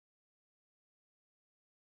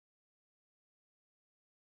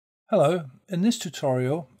Hello, in this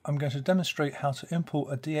tutorial I'm going to demonstrate how to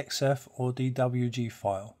import a DXF or Dwg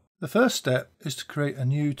file. The first step is to create a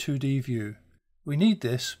new 2D view. We need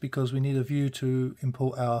this because we need a view to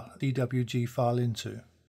import our Dwg file into.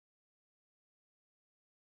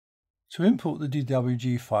 To import the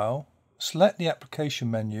Dwg file, select the application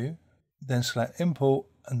menu, then select Import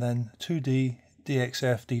and then 2D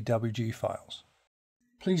DXF Dwg files.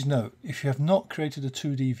 Please note, if you have not created a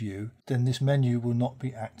 2D view, then this menu will not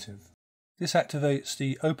be active. This activates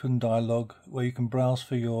the Open dialog where you can browse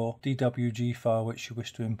for your DWG file which you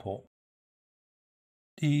wish to import.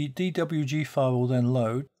 The DWG file will then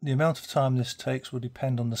load. The amount of time this takes will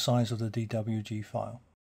depend on the size of the DWG file.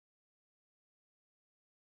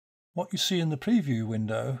 What you see in the preview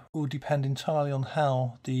window will depend entirely on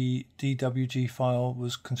how the DWG file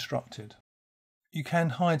was constructed. You can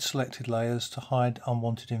hide selected layers to hide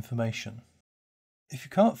unwanted information. If you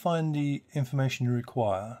can't find the information you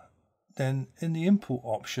require, then in the import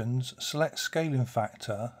options select scaling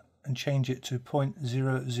factor and change it to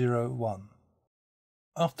 0.001.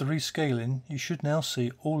 After rescaling, you should now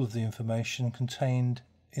see all of the information contained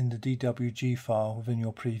in the DWG file within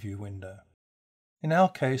your preview window. In our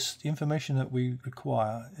case, the information that we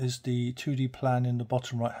require is the 2D plan in the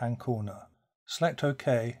bottom right hand corner. Select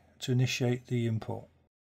OK to initiate the import.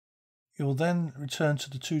 You will then return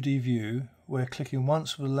to the 2D view where clicking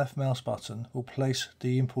once with the left mouse button will place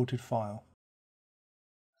the imported file.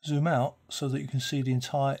 Zoom out so that you can see the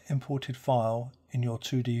entire imported file in your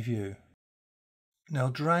 2D view. Now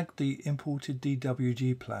drag the imported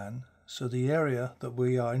DWG plan so the area that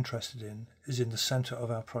we are interested in is in the center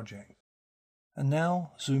of our project. And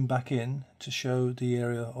now zoom back in to show the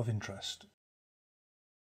area of interest.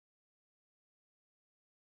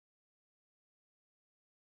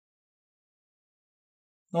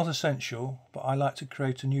 Not essential, but I like to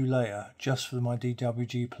create a new layer just for my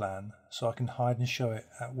DWG plan so I can hide and show it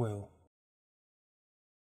at will.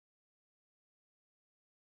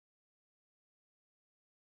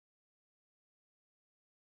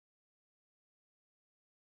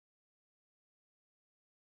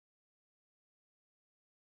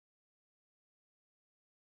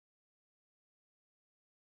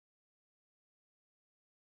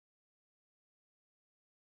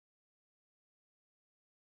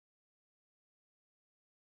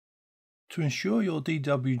 To ensure your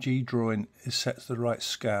DWG drawing is set to the right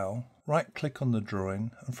scale, right-click on the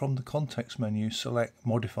drawing and from the context menu select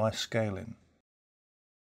Modify Scaling.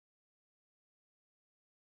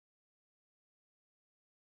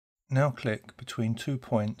 Now click between 2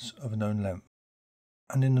 points of a known length,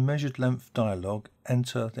 and in the Measured Length dialog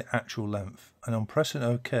enter the actual length, and on pressing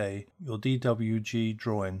OK your DWG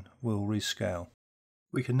drawing will rescale.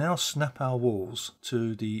 We can now snap our walls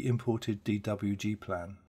to the imported DWG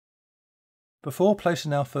plan. Before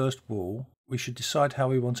placing our first wall, we should decide how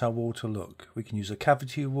we want our wall to look. We can use a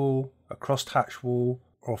cavity wall, a crosshatch wall,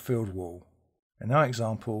 or a filled wall. In our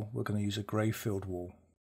example, we're going to use a grey filled wall.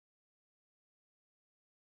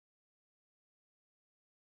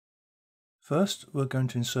 First, we're going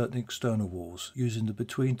to insert the external walls using the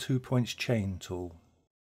Between 2 Points Chain tool.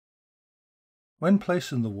 When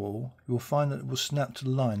placing the wall, you will find that it will snap to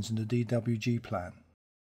the lines in the DWG plan.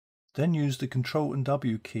 Then use the Ctrl and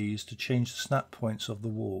W keys to change the snap points of the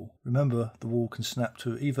wall. Remember, the wall can snap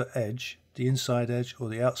to either edge, the inside edge or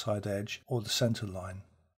the outside edge, or the center line.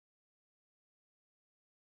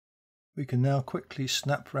 We can now quickly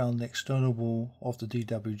snap round the external wall of the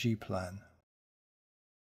DWG plan.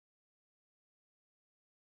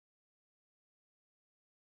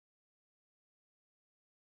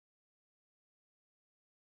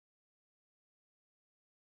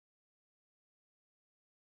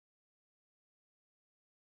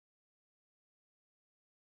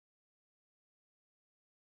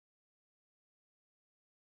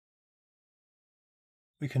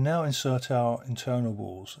 We can now insert our internal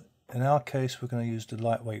walls. In our case, we're going to use the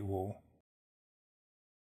lightweight wall.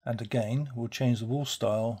 And again, we'll change the wall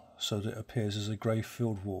style so that it appears as a grey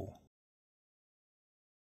filled wall.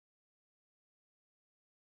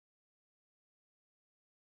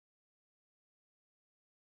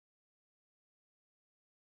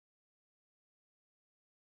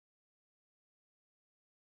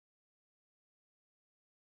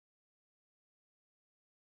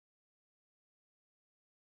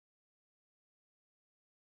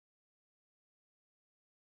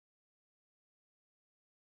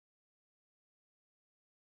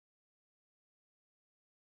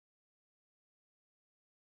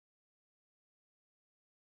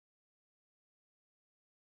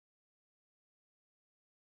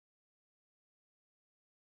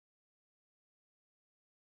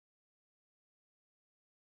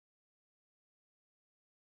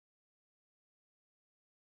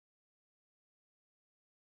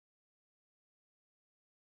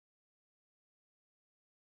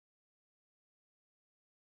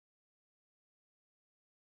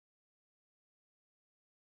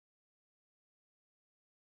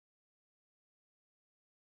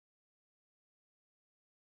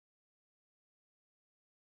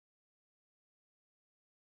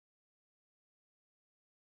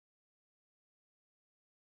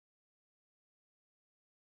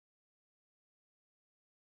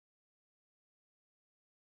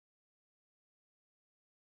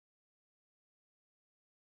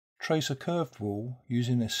 trace a curved wall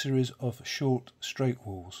using a series of short straight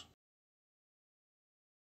walls.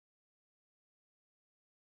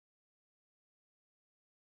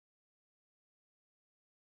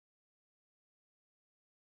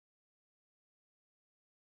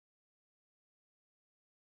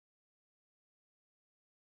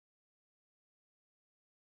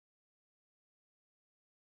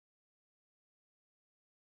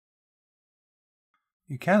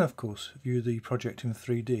 You can, of course, view the project in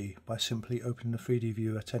 3D by simply opening the 3D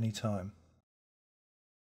view at any time.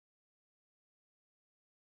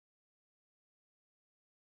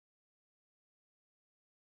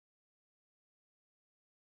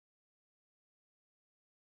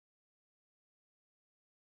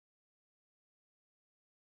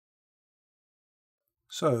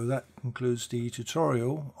 So that concludes the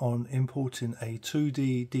tutorial on importing a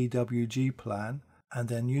 2D DWG plan and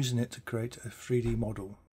then using it to create a 3D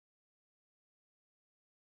model.